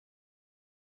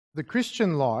The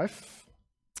Christian life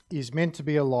is meant to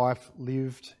be a life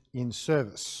lived in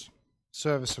service.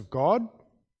 Service of God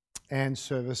and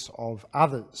service of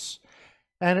others.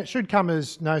 And it should come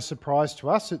as no surprise to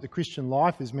us that the Christian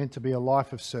life is meant to be a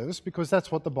life of service, because that's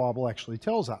what the Bible actually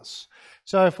tells us.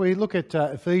 So if we look at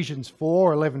Ephesians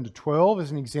 4:11-12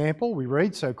 as an example, we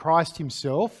read, "So Christ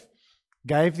himself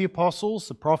gave the apostles,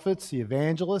 the prophets, the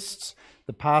evangelists,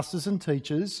 the pastors and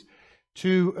teachers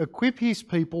to equip his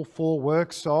people for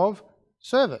works of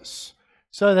service,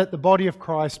 so that the body of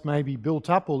Christ may be built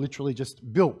up," or literally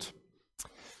just built.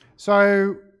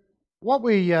 So what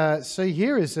we see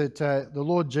here is that the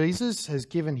Lord Jesus has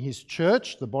given his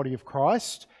church, the body of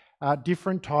Christ,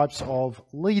 different types of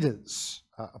leaders.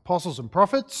 Apostles and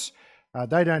prophets,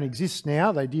 they don't exist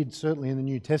now. They did certainly in the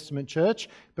New Testament church,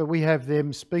 but we have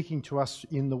them speaking to us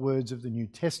in the words of the New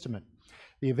Testament.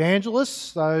 The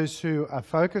evangelists, those who are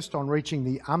focused on reaching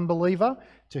the unbeliever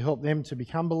to help them to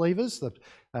become believers. The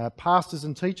pastors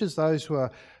and teachers, those who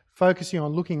are focusing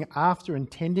on looking after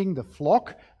and tending the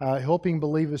flock, helping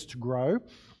believers to grow.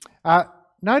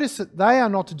 Notice that they are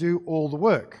not to do all the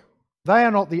work. They are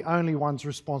not the only ones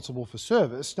responsible for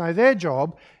service. No, their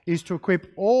job is to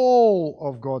equip all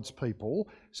of God's people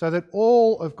so that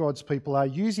all of God's people are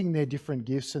using their different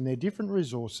gifts and their different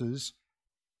resources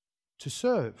to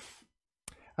serve.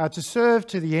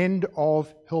 To the end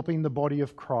of helping the body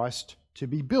of Christ to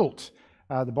be built.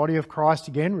 The body of Christ,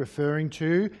 again, referring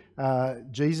to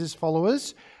Jesus'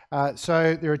 followers.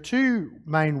 So there are two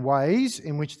main ways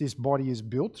in which this body is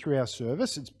built through our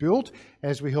service. It's built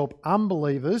as we help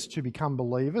unbelievers to become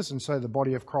believers, and so the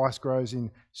body of Christ grows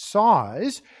in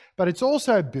size. But it's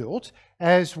also built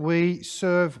as we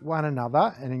serve one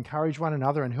another and encourage one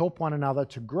another and help one another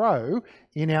to grow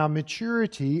in our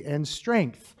maturity and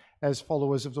strength as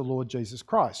followers of the Lord Jesus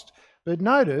Christ. But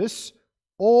notice,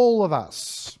 all of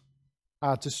us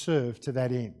are to serve to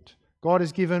that end. God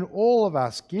has given all of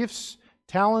us gifts,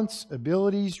 talents,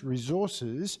 abilities,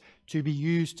 resources to be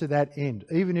used to that end.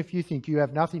 Even if you think you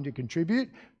have nothing to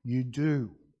contribute, you do.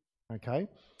 Okay?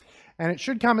 And it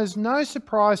should come as no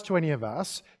surprise to any of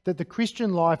us that the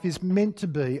Christian life is meant to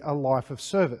be a life of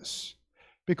service,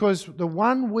 because the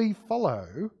one we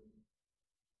follow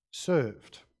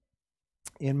served.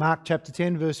 In Mark chapter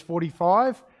 10, verse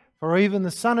 45, "For even the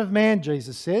Son of Man,"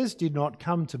 Jesus says, "did not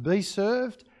come to be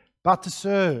served, but to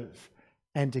serve,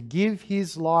 and to give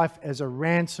his life as a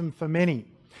ransom for many."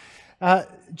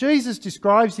 Jesus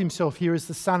describes himself here as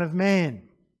the Son of Man.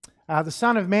 The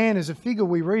Son of Man is a figure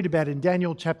we read about in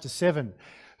Daniel chapter 7,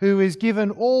 who is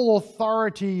given all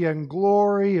authority and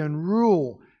glory and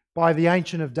rule by the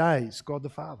Ancient of Days, God the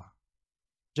Father.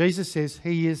 Jesus says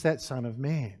he is that Son of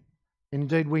Man.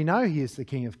 Indeed, we know he is the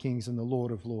King of Kings and the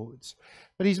Lord of Lords.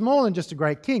 But he's more than just a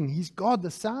great king. He's God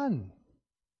the Son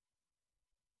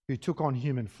who took on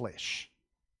human flesh.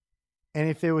 And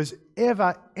if there was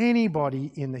ever anybody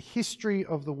in the history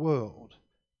of the world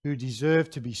who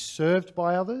deserved to be served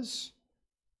by others,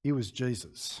 it was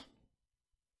Jesus.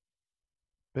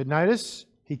 But notice,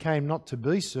 he came not to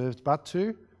be served, but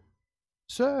to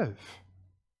serve.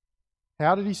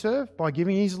 How did he serve? By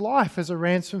giving his life as a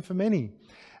ransom for many.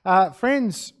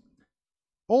 Friends,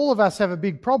 all of us have a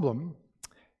big problem,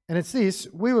 and it's this: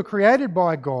 we were created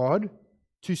by God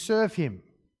to serve him,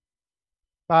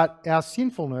 but our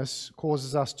sinfulness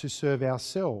causes us to serve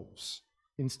ourselves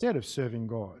instead of serving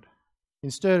God.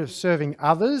 Instead of serving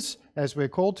others, as we're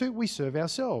called to, we serve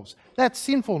ourselves. That's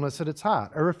sinfulness at its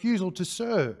heart, a refusal to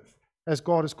serve as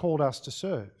God has called us to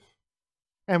serve.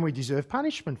 And we deserve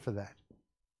punishment for that.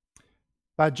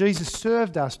 But Jesus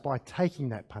served us by taking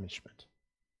that punishment,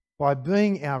 by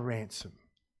being our ransom,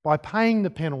 by paying the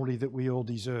penalty that we all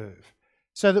deserve,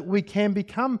 so that we can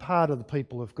become part of the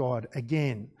people of God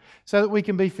again, so that we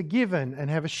can be forgiven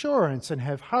and have assurance and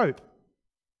have hope.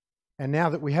 And now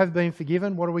that we have been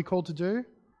forgiven, what are we called to do?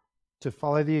 To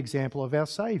follow the example of our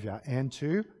Saviour and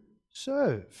to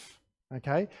serve.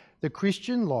 Okay? The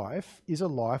Christian life is a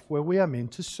life where we are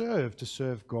meant to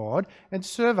serve God and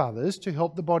serve others to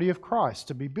help the body of Christ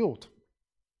to be built.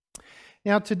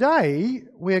 Now today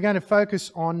we are going to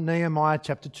focus on Nehemiah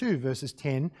chapter 2 verses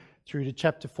 10 through to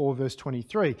chapter 4 verse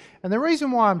 23. And the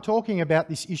reason why I'm talking about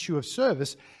this issue of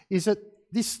service is that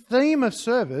this theme of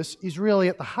service is really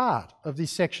at the heart of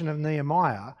this section of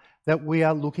Nehemiah that we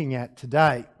are looking at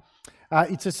today.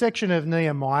 It's a section of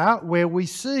Nehemiah where we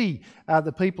see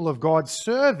the people of God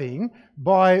serving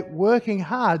by working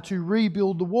hard to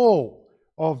rebuild the wall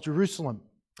of Jerusalem.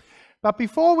 But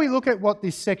before we look at what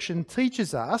this section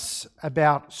teaches us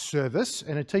about service,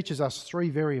 and it teaches us three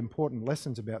very important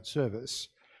lessons about service,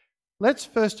 let's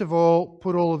first of all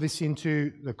put all of this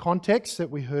into the context that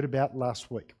we heard about last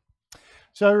week.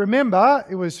 So remember,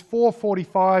 it was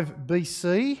 445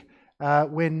 BC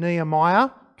when Nehemiah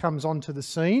comes onto the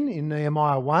scene in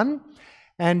Nehemiah 1.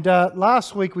 And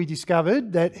last week we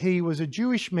discovered that he was a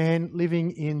Jewish man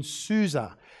living in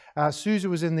Susa. Susa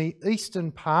was in the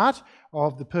eastern part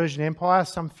of the Persian Empire,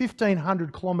 some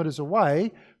 1,500 kilometres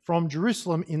away from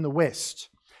Jerusalem in the west.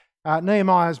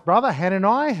 Nehemiah's brother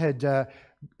Hanani had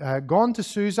gone to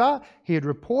Susa. He had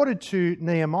reported to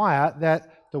Nehemiah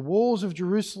that the walls of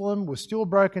Jerusalem were still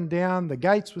broken down, the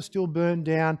gates were still burned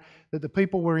down, that the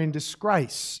people were in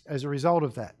disgrace as a result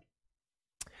of that.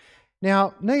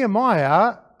 Now,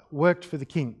 Nehemiah worked for the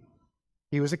king.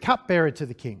 He was a cupbearer to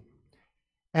the king.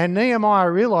 And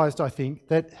Nehemiah realised, I think,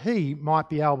 that he might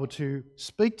be able to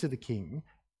speak to the king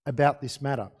about this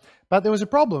matter. But there was a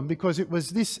problem, because it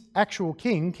was this actual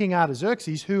king, King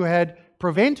Artaxerxes, who had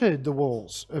prevented the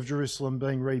walls of Jerusalem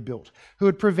being rebuilt, who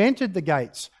had prevented the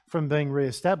gates from being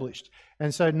re-established.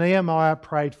 And so Nehemiah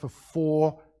prayed for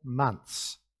 4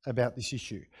 months about this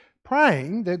issue,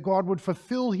 praying that God would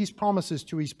fulfill his promises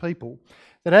to his people,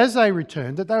 that as they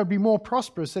returned, that they would be more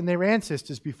prosperous than their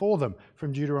ancestors before them,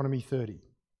 from Deuteronomy 30.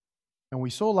 And we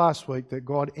saw last week that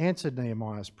God answered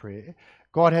Nehemiah's prayer.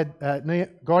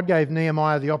 God gave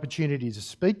Nehemiah the opportunity to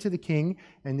speak to the king,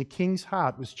 and the king's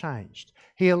heart was changed.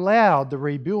 He allowed the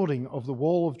rebuilding of the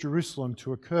wall of Jerusalem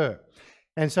to occur.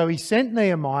 And so he sent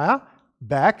Nehemiah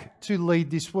back to lead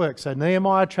this work. So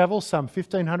Nehemiah travels some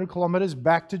 1,500 kilometres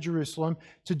back to Jerusalem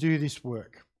to do this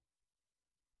work.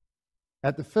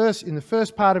 In the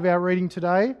first part of our reading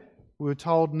today, we were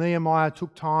told Nehemiah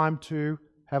took time to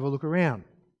have a look around.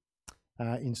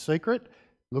 In secret,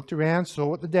 looked around, saw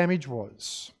what the damage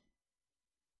was.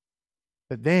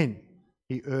 But then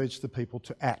he urged the people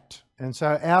to act. And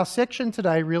so our section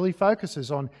today really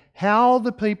focuses on how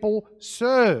the people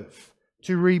serve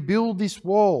to rebuild this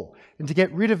wall and to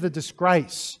get rid of the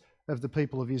disgrace of the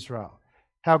people of Israel.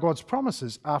 How God's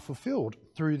promises are fulfilled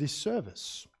through this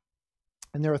service.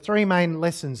 And there are 3 main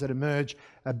lessons that emerge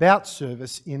about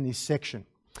service in this section.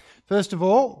 First of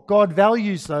all, God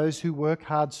values those who work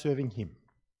hard serving him.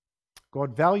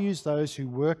 God values those who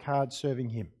work hard serving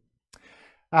him.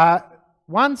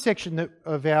 One section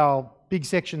of our big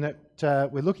section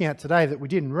that we're looking at today that we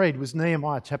didn't read was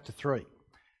Nehemiah chapter 3.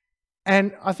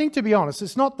 And I think, to be honest,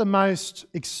 it's not the most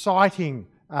exciting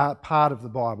part of the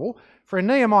Bible. For in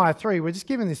Nehemiah 3, we're just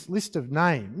given this list of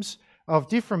names of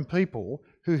different people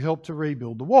who helped to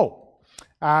rebuild the wall.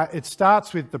 It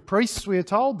starts with the priests, we are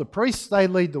told. The priests, they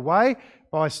lead the way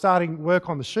by starting work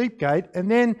on the sheep gate. And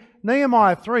then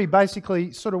Nehemiah 3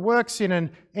 basically sort of works in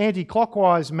an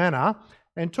anti-clockwise manner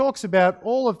and talks about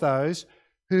all of those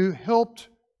who helped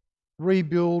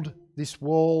rebuild this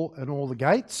wall and all the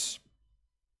gates.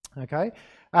 Okay,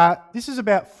 this is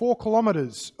about 4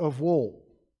 kilometres of wall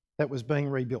that was being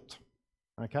rebuilt.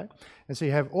 Okay, and so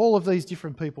you have all of these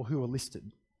different people who are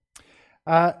listed.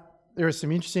 There are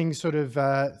some interesting sort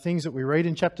of things that we read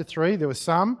in chapter 3. There were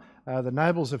some, the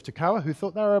nobles of Tekoa, who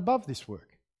thought they were above this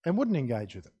work and wouldn't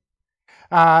engage with it.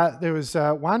 There was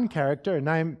one character, a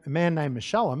man named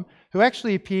Meshullam, who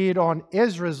actually appeared on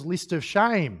Ezra's list of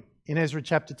shame in Ezra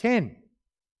chapter 10.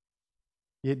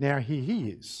 Yet now here he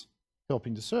is,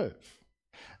 helping to serve.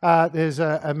 There's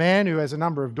a man who has a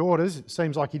number of daughters. It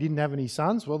seems like he didn't have any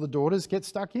sons. Well, the daughters get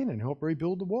stuck in and help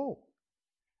rebuild the wall.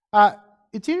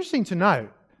 It's interesting to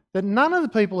note that none of the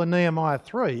people in Nehemiah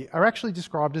 3 are actually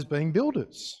described as being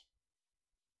builders.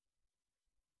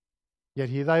 Yet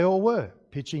here they all were,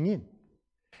 pitching in.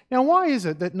 Now, why is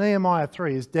it that Nehemiah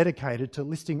 3 is dedicated to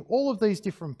listing all of these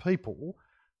different people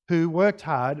who worked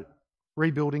hard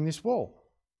rebuilding this wall?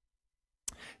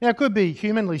 Now, it could be,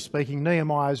 humanly speaking,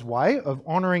 Nehemiah's way of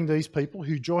honouring these people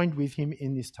who joined with him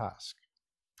in this task.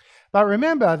 But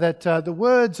remember that the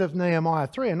words of Nehemiah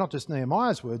 3 are not just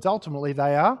Nehemiah's words. Ultimately,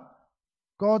 they are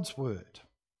God's word.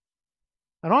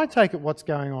 And I take it what's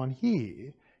going on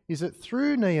here is that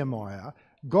through Nehemiah,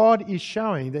 God is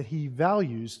showing that he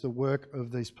values the work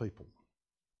of these people.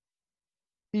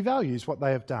 He values what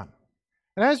they have done.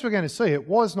 And as we're going to see, it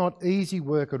was not easy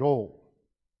work at all.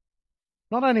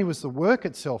 Not only was the work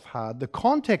itself hard, the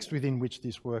context within which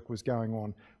this work was going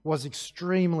on was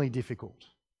extremely difficult.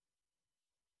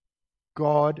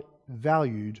 God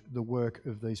valued the work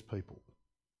of these people.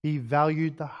 He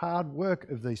valued the hard work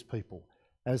of these people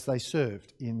as they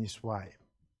served in this way.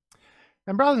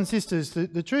 And brothers and sisters,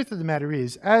 the truth of the matter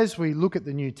is, as we look at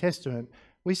the New Testament,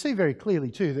 we see very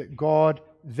clearly too that God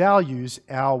values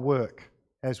our work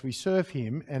as we serve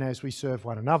him and as we serve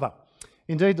one another.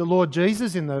 Indeed, the Lord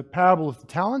Jesus, in the parable of the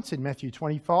talents in Matthew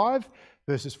 25,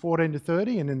 verses 14 to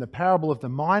 30, and in the parable of the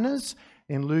miners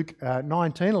in Luke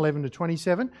 19, 11 to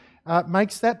 27,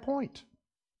 makes that point.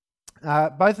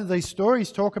 Both of these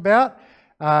stories talk about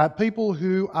people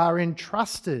who are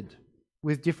entrusted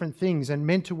with different things and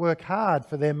meant to work hard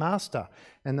for their master.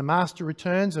 And the master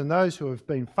returns, and those who have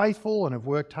been faithful and have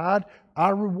worked hard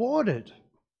are rewarded.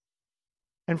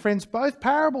 And friends, both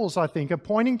parables, I think, are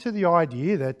pointing to the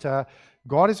idea that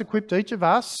God has equipped each of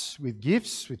us with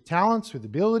gifts, with talents, with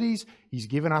abilities. He's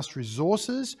given us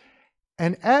resources.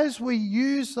 And as we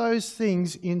use those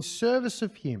things in service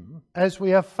of Him, as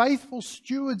we are faithful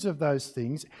stewards of those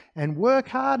things and work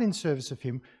hard in service of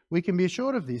Him, we can be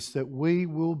assured of this, that we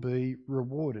will be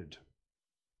rewarded.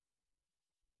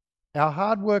 Our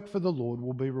hard work for the Lord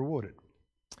will be rewarded.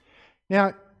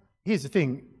 Now, here's the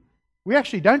thing. We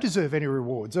actually don't deserve any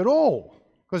rewards at all.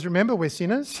 Because remember, we're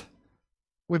sinners.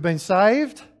 We've been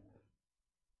saved.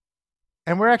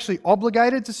 And we're actually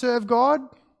obligated to serve God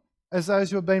as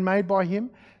those who have been made by Him.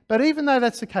 But even though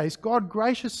that's the case, God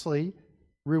graciously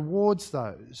rewards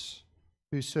those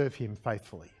who serve Him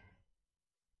faithfully.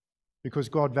 Because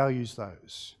God values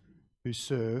those who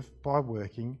serve by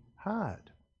working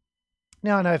hard.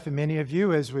 Now, I know for many of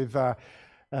you, as we've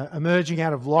emerging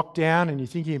out of lockdown and you're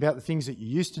thinking about the things that you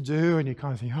used to do and you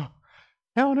kind of think, oh,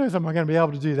 how on earth am I going to be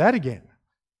able to do that again?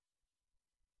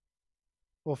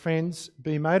 Well, friends,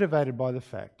 be motivated by the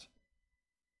fact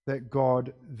that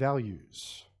God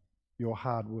values your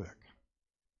hard work.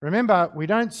 Remember, we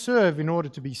don't serve in order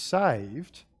to be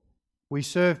saved. We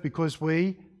serve because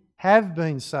we have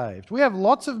been saved. We have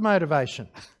lots of motivation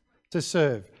to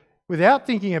serve without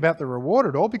thinking about the reward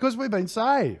at all because we've been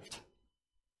saved.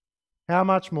 How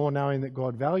much more, knowing that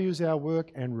God values our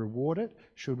work and reward it,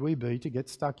 should we be to get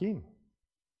stuck in?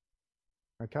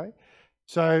 Okay?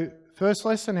 So, first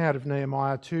lesson out of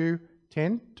Nehemiah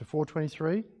 2:10 to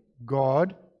 4:23,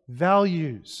 God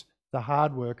values the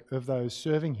hard work of those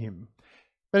serving Him.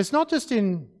 But it's not just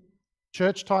in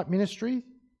church-type ministry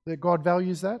that God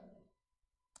values that.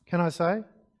 Can I say?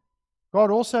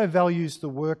 God also values the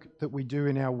work that we do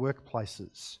in our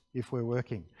workplaces if we're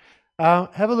working.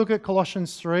 Have a look at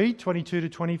Colossians 3:22 to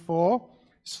 24.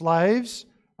 Slaves,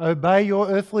 obey your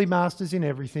earthly masters in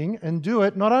everything, and do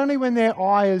it not only when their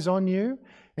eye is on you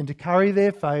and to curry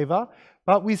their favour,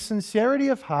 but with sincerity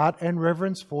of heart and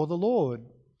reverence for the Lord.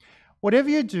 Whatever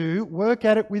you do, work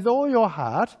at it with all your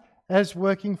heart as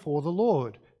working for the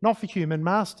Lord, not for human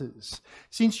masters,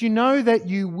 since you know that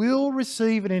you will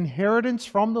receive an inheritance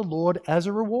from the Lord as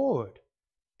a reward.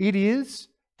 It is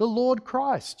the Lord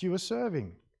Christ you are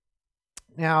serving.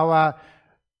 Now,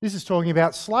 this is talking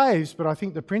about slaves, but I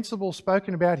think the principle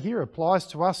spoken about here applies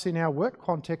to us in our work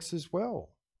context as well.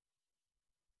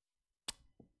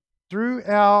 Through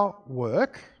our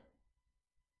work,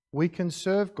 we can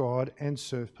serve God and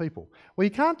serve people. Well,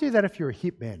 you can't do that if you're a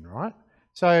hitman, right?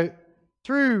 So,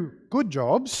 through good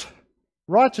jobs,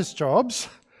 righteous jobs,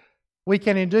 we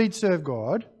can indeed serve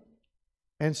God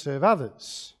and serve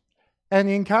others. And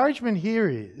the encouragement here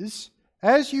is,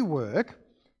 as you work,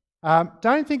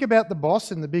 don't think about the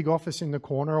boss in the big office in the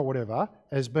corner or whatever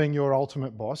as being your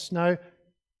ultimate boss. No,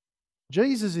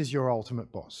 Jesus is your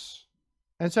ultimate boss.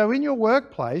 And so in your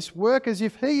workplace, work as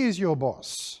if He is your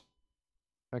boss.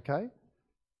 Okay?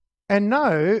 And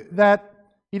know that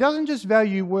He doesn't just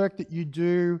value work that you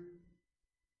do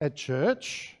at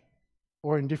church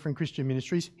or in different Christian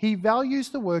ministries. He values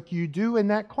the work you do in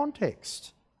that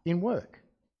context in work.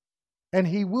 And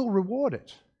He will reward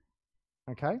it.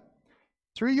 Okay?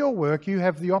 Through your work, you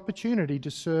have the opportunity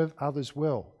to serve others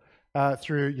well.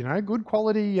 Through, good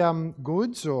quality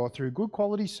goods or through good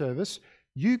quality service,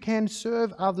 you can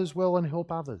serve others well and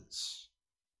help others.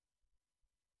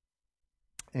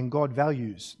 And God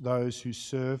values those who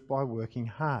serve by working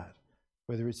hard,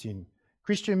 whether it's in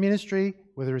Christian ministry,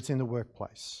 whether it's in the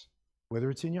workplace, whether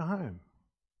it's in your home.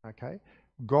 Okay?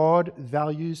 God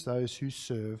values those who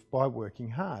serve by working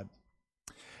hard.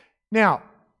 Now,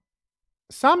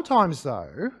 sometimes,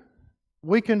 though,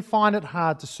 we can find it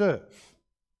hard to serve.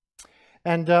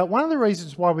 And one of the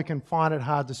reasons why we can find it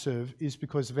hard to serve is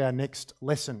because of our next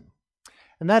lesson.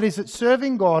 And that is that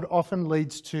serving God often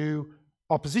leads to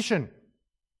opposition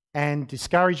and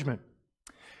discouragement.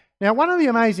 Now, one of the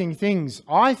amazing things,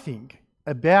 I think,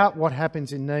 about what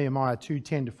happens in Nehemiah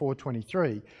 2:10 to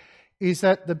 4:23 is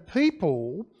that the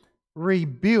people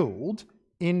rebuild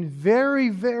in very,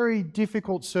 very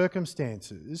difficult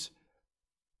circumstances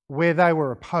where they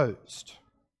were opposed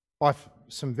by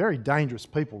some very dangerous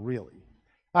people, really.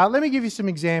 Let me give you some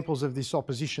examples of this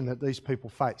opposition that these people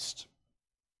faced.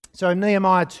 So in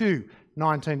Nehemiah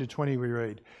 2:19 to 20 we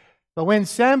read, "But when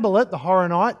Sanballat the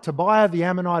Horonite, Tobiah the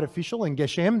Ammonite official, and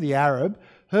Geshem the Arab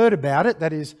heard about it,"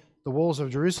 that is, the walls of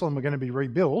Jerusalem were going to be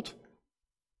rebuilt,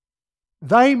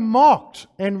 They mocked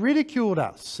and ridiculed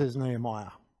us, says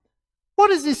Nehemiah. What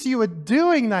is this you are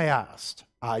doing, they asked.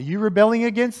 Are you rebelling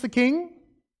against the king?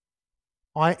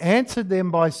 I answered them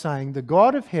by saying, the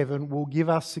God of heaven will give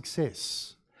us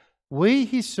success. We,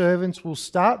 his servants, will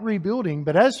start rebuilding,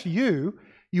 but as for you,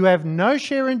 you have no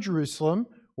share in Jerusalem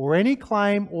or any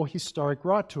claim or historic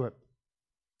right to it.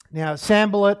 Now,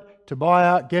 Sanballat,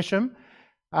 Tobiah, Geshem,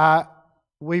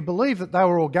 we believe that they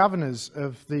were all governors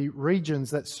of the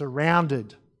regions that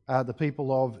surrounded the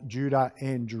people of Judah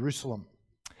and Jerusalem.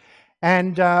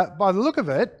 And by the look of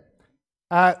it,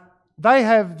 they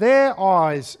have their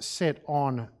eyes set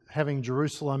on having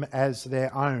Jerusalem as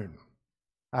their own.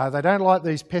 They don't like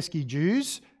these pesky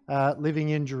Jews living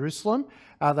in Jerusalem.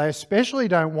 They especially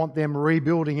don't want them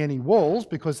rebuilding any walls,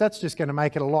 because that's just going to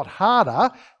make it a lot harder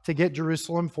to get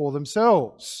Jerusalem for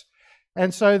themselves.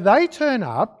 And so they turn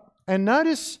up, and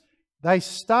notice they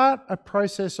start a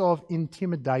process of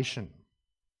intimidation.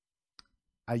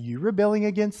 Are you rebelling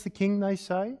against the king, they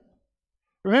say?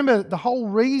 Remember, the whole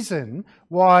reason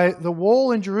why the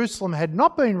wall in Jerusalem had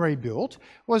not been rebuilt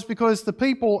was because the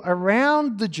people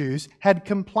around the Jews had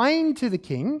complained to the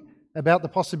king about the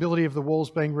possibility of the walls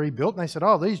being rebuilt. And they said,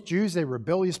 oh, these Jews, they're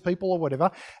rebellious people or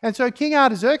whatever. And so King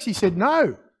Artaxerxes said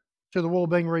no to the wall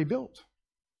being rebuilt.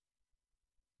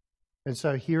 And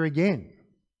so here again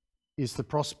is the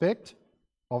prospect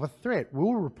of a threat.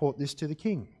 We'll report this to the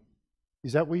king.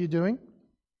 Is that what you're doing?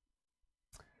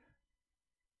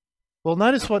 Well,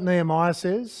 notice what Nehemiah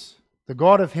says. The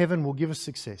God of heaven will give us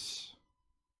success.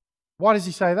 Why does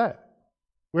he say that?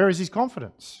 Where is his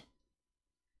confidence?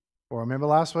 Well, remember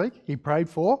last week, he prayed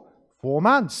for 4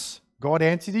 months. God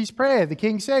answered his prayer. The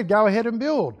king said, go ahead and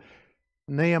build.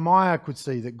 Nehemiah could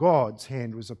see that God's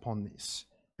hand was upon this.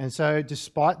 And so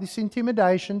despite this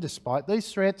intimidation, despite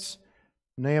these threats,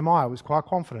 Nehemiah was quite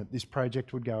confident this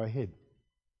project would go ahead.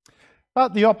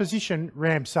 But the opposition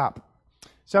ramps up.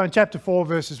 So in chapter 4,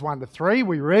 verses 1 to 3,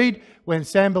 we read, when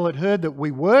Sanballat heard that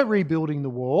we were rebuilding the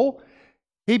wall,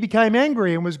 he became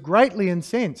angry and was greatly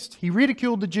incensed. He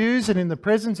ridiculed the Jews, and in the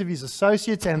presence of his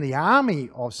associates and the army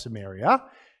of Samaria,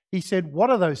 he said, what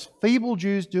are those feeble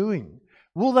Jews doing?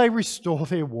 Will they restore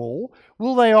their wall?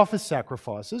 Will they offer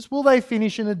sacrifices? Will they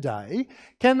finish in a day?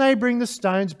 Can they bring the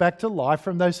stones back to life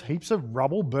from those heaps of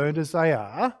rubble burned as they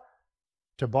are?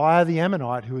 Tobiah the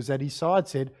Ammonite, who was at his side,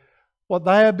 said, what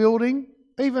they are building,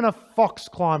 even a fox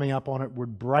climbing up on it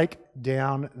would break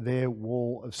down their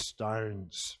wall of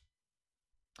stones.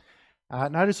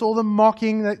 Notice all the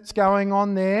mocking that's going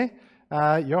on there.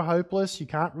 You're hopeless. You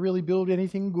can't really build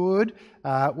anything good.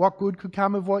 What good could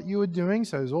come of what you were doing?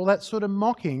 So there's all that sort of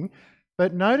mocking.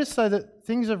 But notice, though, that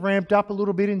things have ramped up a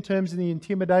little bit in terms of the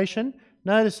intimidation.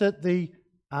 Notice that the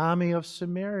army of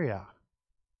Samaria,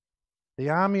 the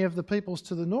army of the peoples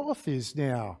to the north, is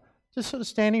now just sort of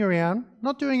standing around,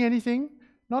 not doing anything,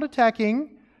 not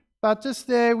attacking, but just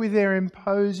there with their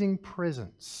imposing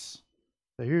presence.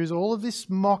 So here is all of this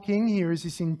mocking, here is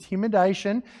this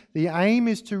intimidation. The aim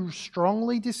is to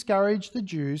strongly discourage the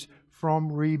Jews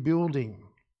from rebuilding.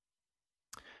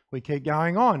 We keep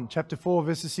going on. Chapter 4,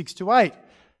 verses 6 to 8.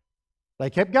 They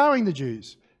kept going, the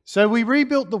Jews. So we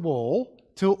rebuilt the wall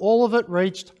till all of it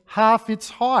reached half its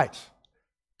height,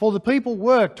 for the people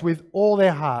worked with all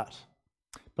their heart.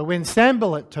 But when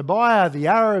Sanballat, Tobiah, the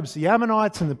Arabs, the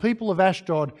Ammonites, and the people of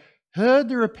Ashdod heard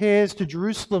the repairs to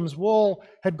Jerusalem's wall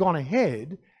had gone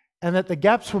ahead and that the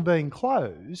gaps were being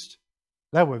closed,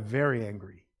 they were very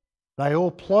angry. They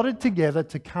all plotted together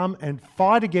to come and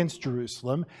fight against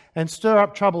Jerusalem and stir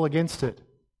up trouble against it.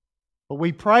 But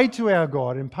we prayed to our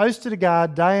God and posted a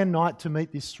guard day and night to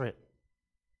meet this threat.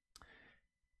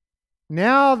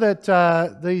 Now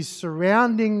that these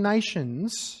surrounding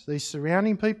nations, these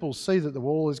surrounding peoples see that the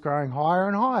wall is growing higher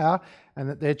and higher and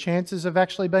that their chances of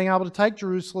actually being able to take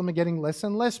Jerusalem are getting less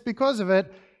and less because of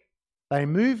it, they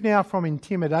move now from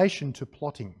intimidation to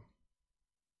plotting.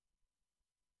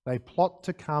 They plot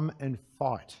to come and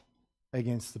fight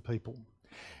against the people.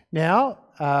 Now,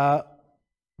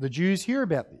 the Jews hear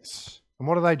about this, and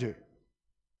what do?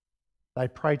 They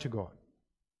pray to God.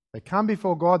 They come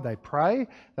before God, they pray,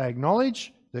 they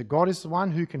acknowledge that God is the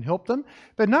one who can help them.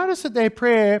 But notice that their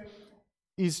prayer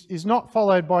is not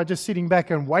followed by just sitting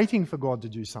back and waiting for God to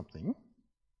do something.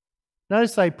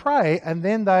 Notice they pray and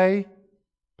then they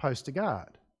post a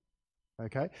guard.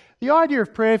 Okay? The idea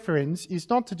of prayer, friends, is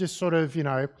not to just sort of,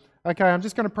 okay, I'm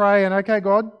just going to pray and okay,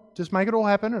 God, just make it all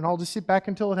happen and I'll just sit back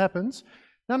until it happens.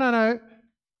 No.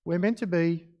 We're meant to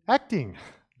be acting.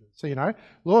 So,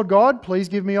 Lord God, please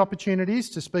give me opportunities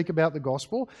to speak about the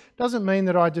gospel. Doesn't mean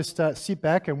that I just sit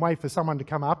back and wait for someone to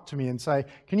come up to me and say,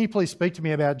 can you please speak to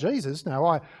me about Jesus?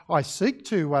 No, I seek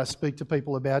to speak to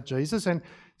people about Jesus, and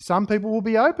some people will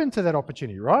be open to that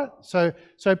opportunity, right? So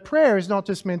prayer is not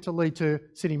just meant to lead to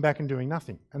sitting back and doing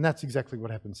nothing. And that's exactly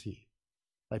what happens here.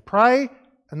 They pray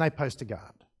and they post a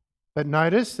guard. But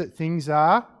notice that things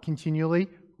are continually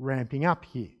ramping up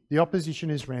here. The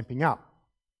opposition is ramping up.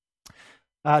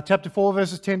 Chapter 4,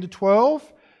 verses 10 to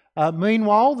 12.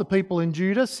 Meanwhile, the people in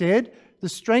Judah said, the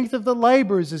strength of the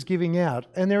labourers is giving out,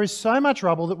 and there is so much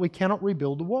rubble that we cannot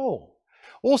rebuild the wall.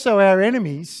 Also our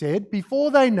enemies said,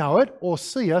 before they know it or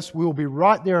see us, we'll be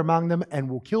right there among them and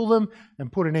we'll kill them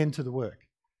and put an end to the work.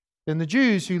 Then the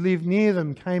Jews who lived near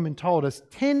them came and told us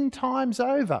 10 times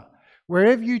over,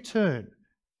 wherever you turn,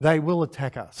 they will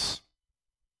attack us.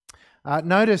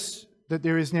 Notice that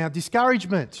there is now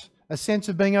discouragement, a sense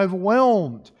of being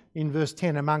overwhelmed in verse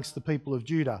 10 amongst the people of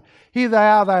Judah. Here they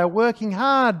are working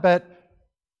hard, but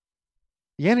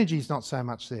the energy is not so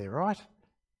much there, right?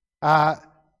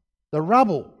 The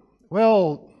rubble,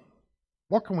 well,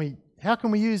 how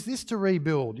can we use this to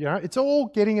rebuild? It's all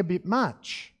getting a bit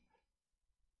much.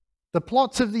 The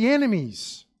plots of the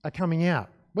enemies are coming out.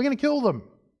 We're going to kill them.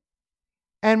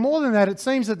 And more than that, it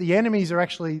seems that the enemies are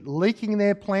actually leaking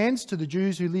their plans to the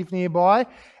Jews who live nearby.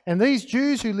 And these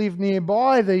Jews who live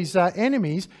nearby, these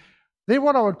enemies, they're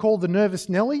what I would call the nervous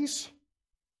Nellies.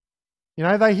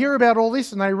 They hear about all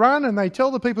this and they run and they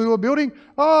tell the people who are building,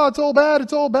 oh, it's all bad,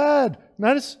 it's all bad.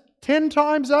 Notice, 10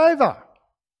 times over,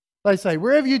 they say,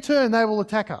 wherever you turn, they will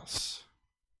attack us.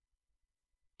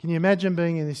 Can you imagine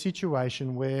being in a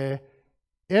situation where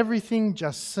everything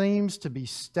just seems to be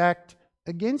stacked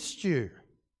against you?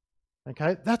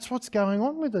 Okay, that's what's going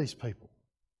on with these people.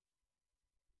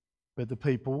 But the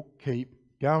people keep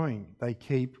going. They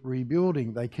keep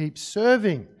rebuilding. They keep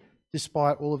serving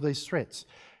despite all of these threats.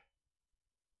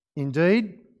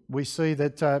 Indeed, we see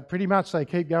that pretty much they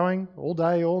keep going all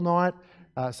day, all night.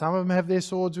 Some of them have their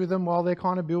swords with them while they're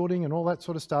kind of building and all that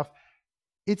sort of stuff.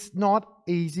 It's not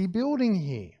easy building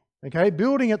here. Okay,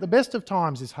 building at the best of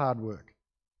times is hard work.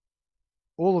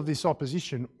 All of this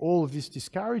opposition, all of this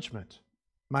discouragement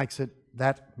makes it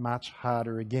that much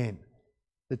harder again.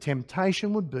 The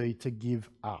temptation would be to give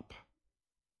up,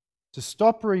 to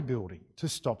stop rebuilding, to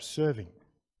stop serving.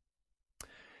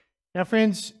 Now,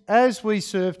 friends, as we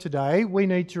serve today, we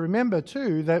need to remember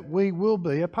too that we will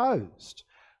be opposed.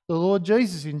 The Lord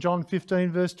Jesus in John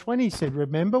 15 verse 20 said,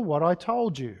 remember what I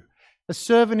told you. A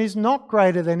servant is not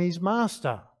greater than his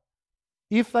master.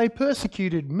 If they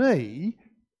persecuted me,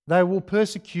 they will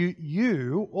persecute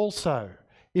you also.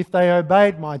 If they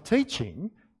obeyed my teaching,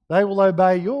 they will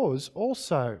obey yours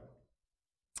also.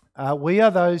 We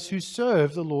are those who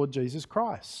serve the Lord Jesus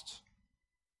Christ.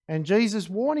 And Jesus'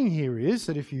 warning here is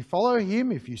that if you follow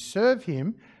him, if you serve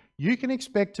him, you can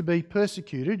expect to be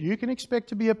persecuted, you can expect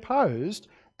to be opposed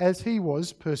as he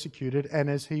was persecuted and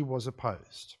as he was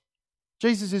opposed.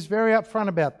 Jesus is very upfront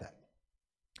about that.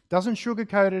 Doesn't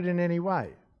sugarcoat it in any way.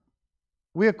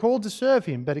 We are called to serve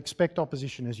him, but expect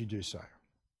opposition as you do so.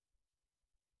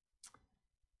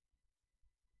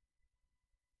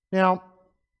 Now,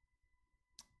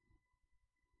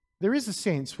 there is a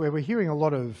sense where we're hearing a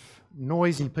lot of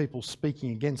noisy people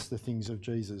speaking against the things of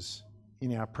Jesus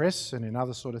in our press and in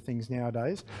other sort of things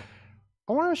nowadays.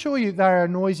 I want to assure you they're a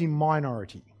noisy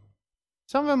minority.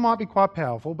 Some of them might be quite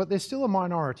powerful, but they're still a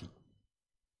minority.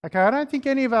 Okay, I don't think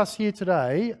any of us here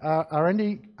today are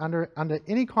under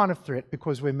any kind of threat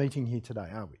because we're meeting here today,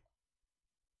 are we?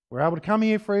 We're able to come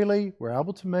here freely, we're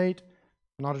able to meet,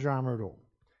 not a drama at all.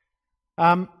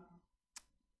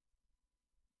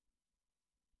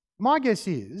 My guess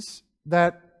is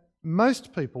that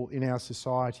most people in our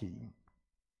society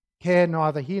care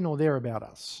neither here nor there about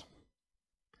us.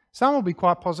 Some will be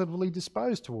quite positively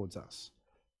disposed towards us,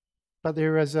 but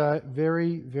there is a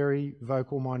very, very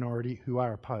vocal minority who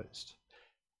are opposed.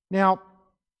 Now,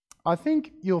 I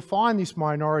think you'll find this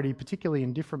minority, particularly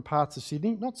in different parts of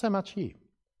Sydney, not so much here.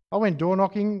 I went door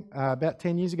knocking about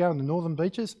 10 years ago in the Northern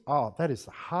Beaches. Oh, that is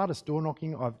the hardest door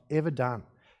knocking I've ever done.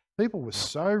 People were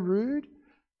so rude,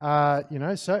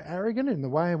 so arrogant in the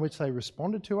way in which they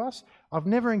responded to us. I've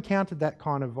never encountered that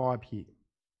kind of vibe here.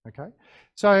 Okay?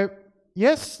 So,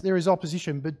 yes, there is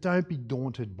opposition, but don't be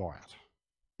daunted by it.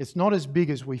 It's not as big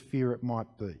as we fear it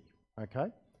might be. Okay?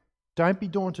 Don't be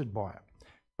daunted by it.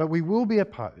 But we will be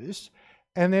opposed,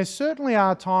 and there certainly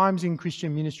are times in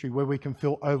Christian ministry where we can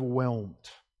feel overwhelmed.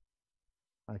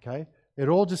 Okay? It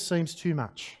all just seems too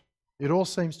much. It all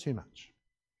seems too much.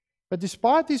 But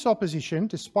despite this opposition,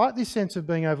 despite this sense of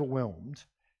being overwhelmed,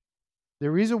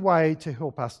 there is a way to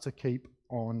help us to keep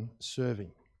on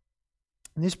serving.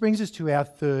 And this brings us to our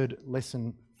third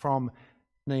lesson from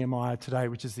Nehemiah today,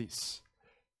 which is this: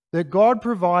 that God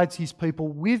provides his people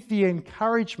with the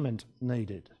encouragement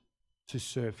needed to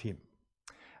serve him.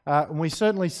 And we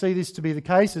certainly see this to be the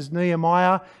case as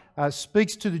Nehemiah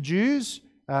speaks to the Jews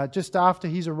just after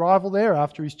his arrival there,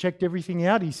 after he's checked everything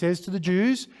out. He says to the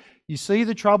Jews, "You see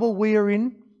the trouble we are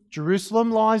in.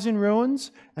 Jerusalem lies in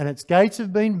ruins and its gates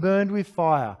have been burned with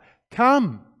fire.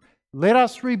 Come, let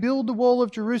us rebuild the wall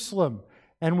of Jerusalem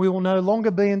and we will no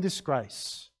longer be in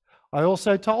disgrace." I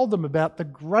also told them about the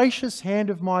gracious hand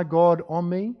of my God on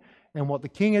me and what the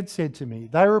king had said to me.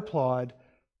 They replied,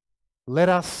 "Let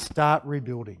us start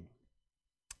rebuilding."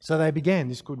 So they began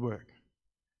this good work.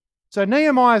 So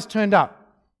Nehemiah's turned up.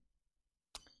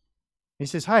 He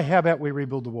says, "Hey, how about we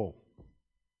rebuild the wall?"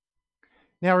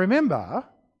 Now remember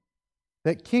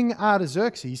that King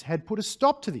Artaxerxes had put a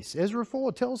stop to this. Ezra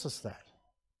 4 tells us that.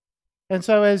 And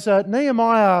so as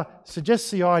Nehemiah suggests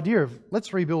the idea of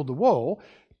let's rebuild the wall,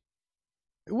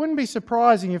 it wouldn't be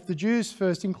surprising if the Jews'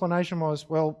 first inclination was,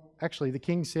 well, actually the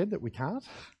king said that we can't.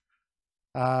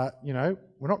 We're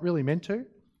not really meant to.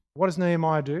 What does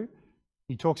Nehemiah do?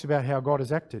 He talks about how God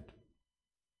has acted,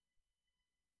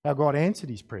 how God answered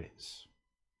his prayers,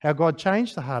 how God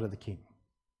changed the heart of the king,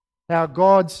 how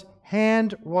God's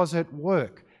hand was at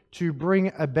work to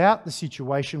bring about the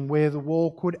situation where the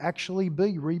wall could actually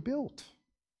be rebuilt.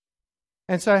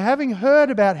 And so having heard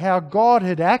about how God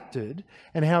had acted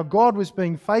and how God was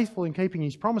being faithful in keeping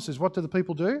his promises, what do the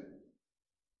people do?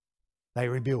 They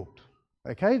rebuild.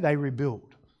 Okay, they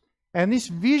rebuild. And this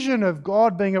vision of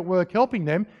God being at work helping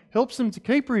them helps them to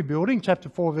keep rebuilding. Chapter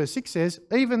 4 verse 6 says,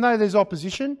 even though there's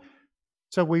opposition,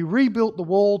 so we rebuilt the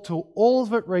wall till all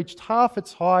of it reached half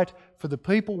its height, for the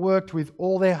people worked with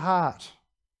all their heart.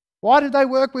 Why did they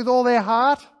work with all their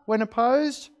heart when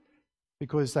opposed?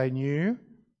 Because they knew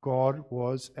God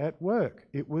was at work.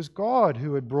 It was God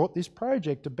who had brought this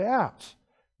project about.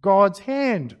 God's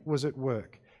hand was at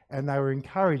work, and they were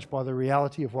encouraged by the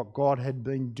reality of what God had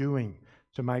been doing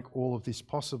to make all of this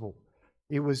possible.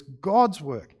 It was God's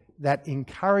work that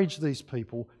encouraged these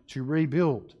people to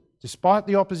rebuild, despite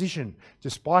the opposition,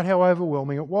 despite how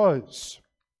overwhelming it was.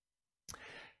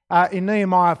 In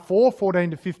Nehemiah 4,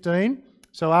 14 to 15,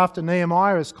 so after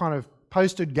Nehemiah has kind of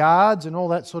posted guards and all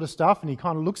that sort of stuff, and he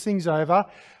kind of looks things over,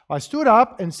 I stood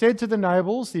up and said to the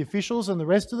nobles, the officials and the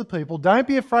rest of the people, don't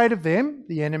be afraid of them,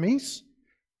 the enemies.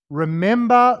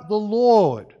 Remember the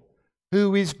Lord,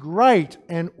 who is great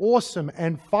and awesome,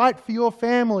 and fight for your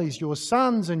families, your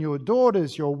sons and your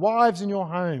daughters, your wives and your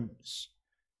homes.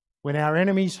 When our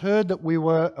enemies heard that we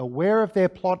were aware of their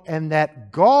plot and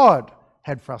that God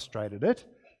had frustrated it,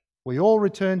 we all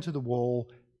returned to the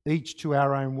wall, each to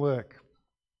our own work.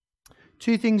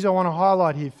 Two things I want to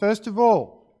highlight here. First of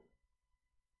all,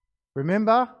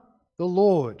 remember the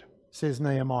Lord, says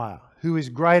Nehemiah, who is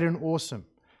great and awesome.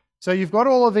 So you've got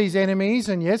all of these enemies,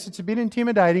 and yes, it's a bit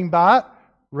intimidating, but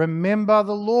remember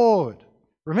the Lord.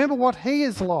 Remember what he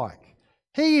is like.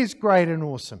 He is great and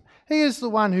awesome. He is the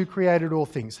one who created all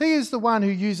things. He is the one who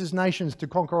uses nations to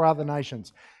conquer other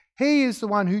nations. He is the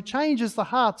one who changes the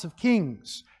hearts of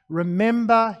kings.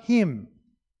 Remember him.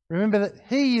 Remember that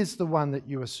he is the one that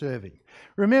you are serving.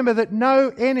 Remember that no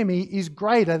enemy is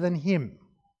greater than him.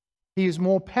 He is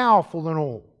more powerful than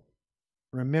all.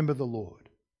 Remember the Lord.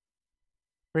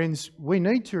 Friends, we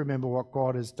need to remember what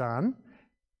God has done,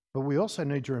 but we also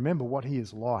need to remember what he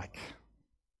is like.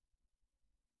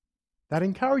 That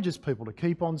encourages people to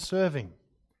keep on serving.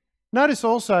 Notice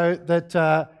also that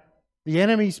the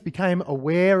enemies became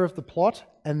aware of the plot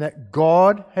and that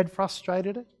God had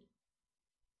frustrated it.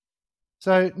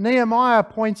 So Nehemiah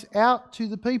points out to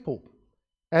the people,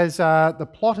 as the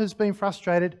plot has been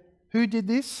frustrated, who did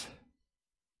this?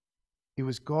 It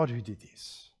was God who did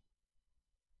this.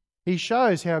 He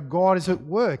shows how God is at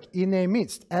work in their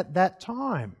midst at that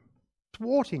time,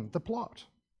 thwarting the plot.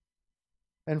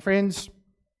 And friends,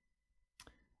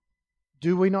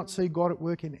 do we not see God at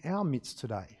work in our midst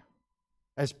today?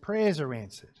 As prayers are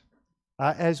answered,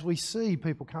 as we see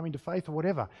people coming to faith or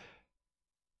whatever.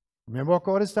 Remember what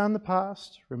God has done in the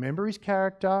past. Remember his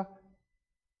character.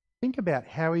 Think about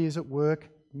how he is at work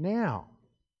now.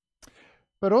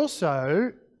 But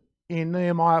also, in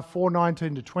Nehemiah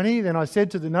 4:19 to 20, then I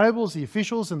said to the nobles, the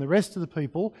officials and the rest of the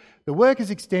people, the work is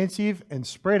extensive and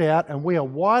spread out, and we are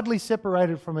widely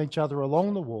separated from each other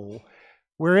along the wall.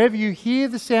 Wherever you hear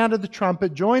the sound of the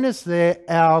trumpet, join us there.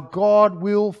 Our God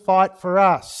will fight for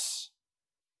us.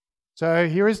 So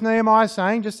here is Nehemiah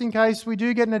saying, just in case we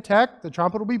do get an attack, the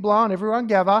trumpet will be blown, everyone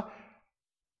gather.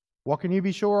 What can you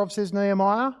be sure of, says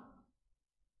Nehemiah?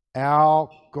 Our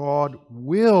God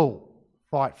will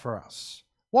fight for us.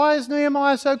 Why is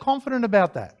Nehemiah so confident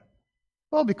about that?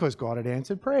 Well, because God had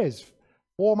answered prayers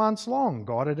 4 months long.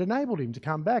 God had enabled him to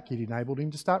come back. He'd enabled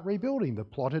him to start rebuilding. The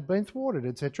plot had been thwarted,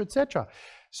 etc., etc.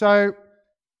 So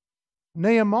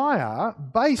Nehemiah,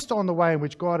 based on the way in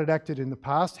which God had acted in the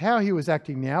past, how he was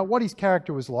acting now, what his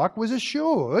character was like, was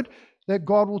assured that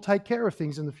God will take care of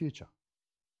things in the future,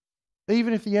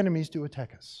 even if the enemies do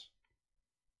attack us.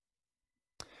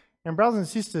 And brothers and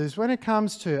sisters, when it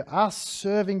comes to us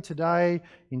serving today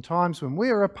in times when we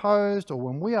are opposed or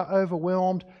when we are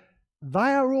overwhelmed,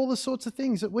 they are all the sorts of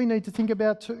things that we need to think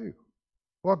about too.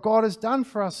 What God has done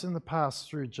for us in the past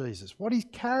through Jesus, what his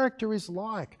character is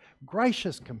like: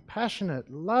 gracious,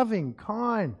 compassionate, loving,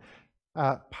 kind,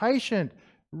 patient,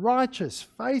 righteous,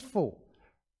 faithful.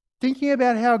 Thinking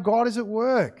about how God is at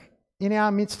work in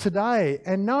our midst today,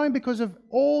 and knowing because of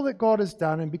all that God has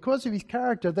done and because of his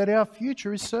character that our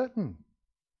future is certain.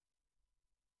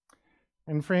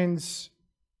 And friends,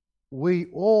 we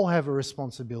all have a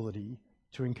responsibility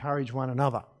to encourage one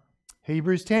another.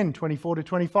 Hebrews 10, 24 to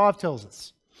 25 tells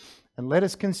us, "And let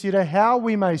us consider how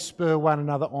we may spur one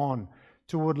another on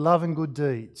toward love and good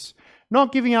deeds,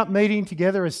 not giving up meeting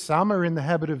together as some are in the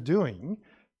habit of doing,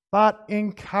 but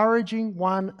encouraging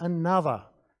one another,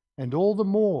 and all the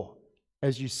more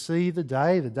as you see the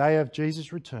day of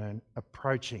Jesus' return,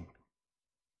 approaching."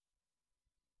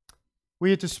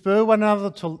 We are to spur one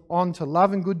another on to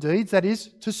love and good deeds, that is,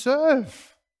 to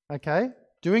serve. Okay?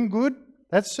 Doing good,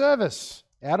 that's service,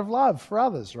 out of love for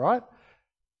others, right?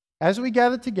 As we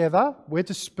gather together, we're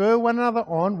to spur one another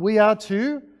on. We are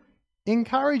to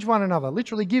encourage one another,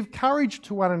 literally give courage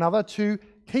to one another to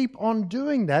keep on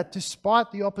doing that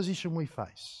despite the opposition we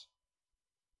face.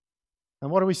 And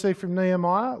what do we see from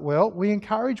Nehemiah? Well, we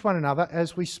encourage one another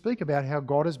as we speak about how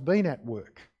God has been at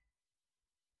work,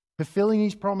 fulfilling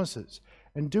his promises.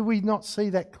 And do we not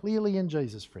see that clearly in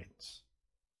Jesus, friends?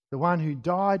 The one who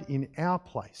died in our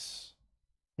place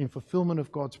in fulfillment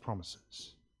of God's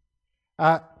promises.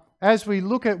 As we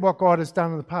look at what God has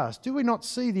done in the past, do we not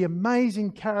see the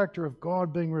amazing character of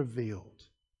God being revealed?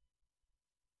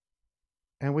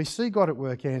 And we see God at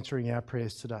work answering our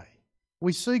prayers today.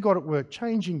 We see God at work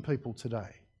changing people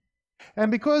today.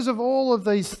 And because of all of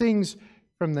these things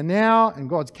from the now and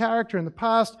God's character in the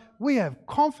past, we have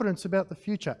confidence about the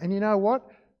future. And you know what?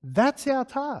 That's our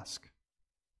task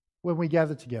when we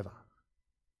gather together,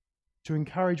 to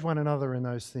encourage one another in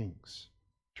those things,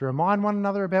 to remind one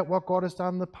another about what God has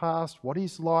done in the past, what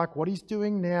he's like, what he's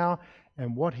doing now,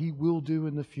 and what he will do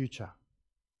in the future.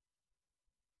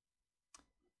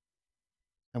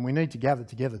 And we need to gather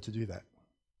together to do that.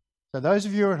 So those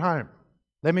of you who are at home,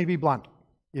 let me be blunt.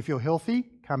 If you're healthy,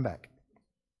 come back.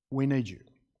 We need you.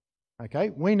 Okay?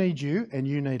 We need you and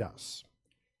you need us.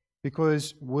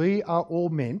 Because we are all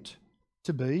meant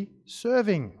to be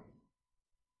serving.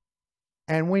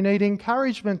 And we need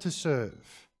encouragement to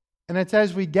serve. And it's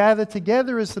as we gather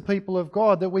together as the people of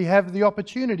God that we have the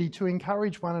opportunity to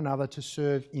encourage one another to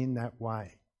serve in that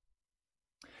way.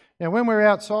 Now, when we're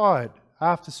outside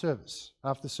after service,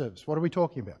 what are we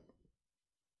talking about?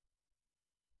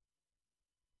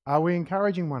 Are we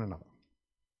encouraging one another?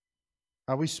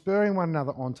 Are we spurring one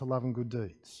another on to love and good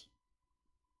deeds?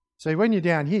 See, when you're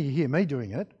down here, you hear me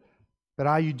doing it, but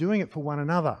are you doing it for one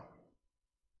another?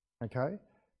 Okay?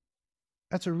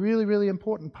 That's a really, really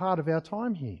important part of our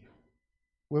time here,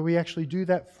 where we actually do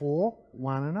that for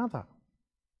one another.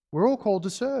 We're all called to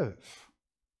serve.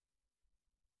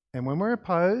 And when we're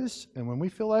opposed, and when we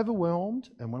feel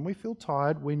overwhelmed, and when we feel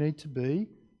tired, we need to be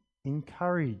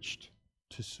encouraged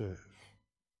to serve.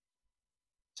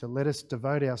 So let us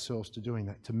devote ourselves to doing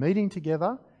that, to meeting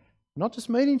together, not just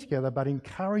meeting together, but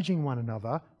encouraging one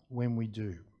another when we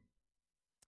do.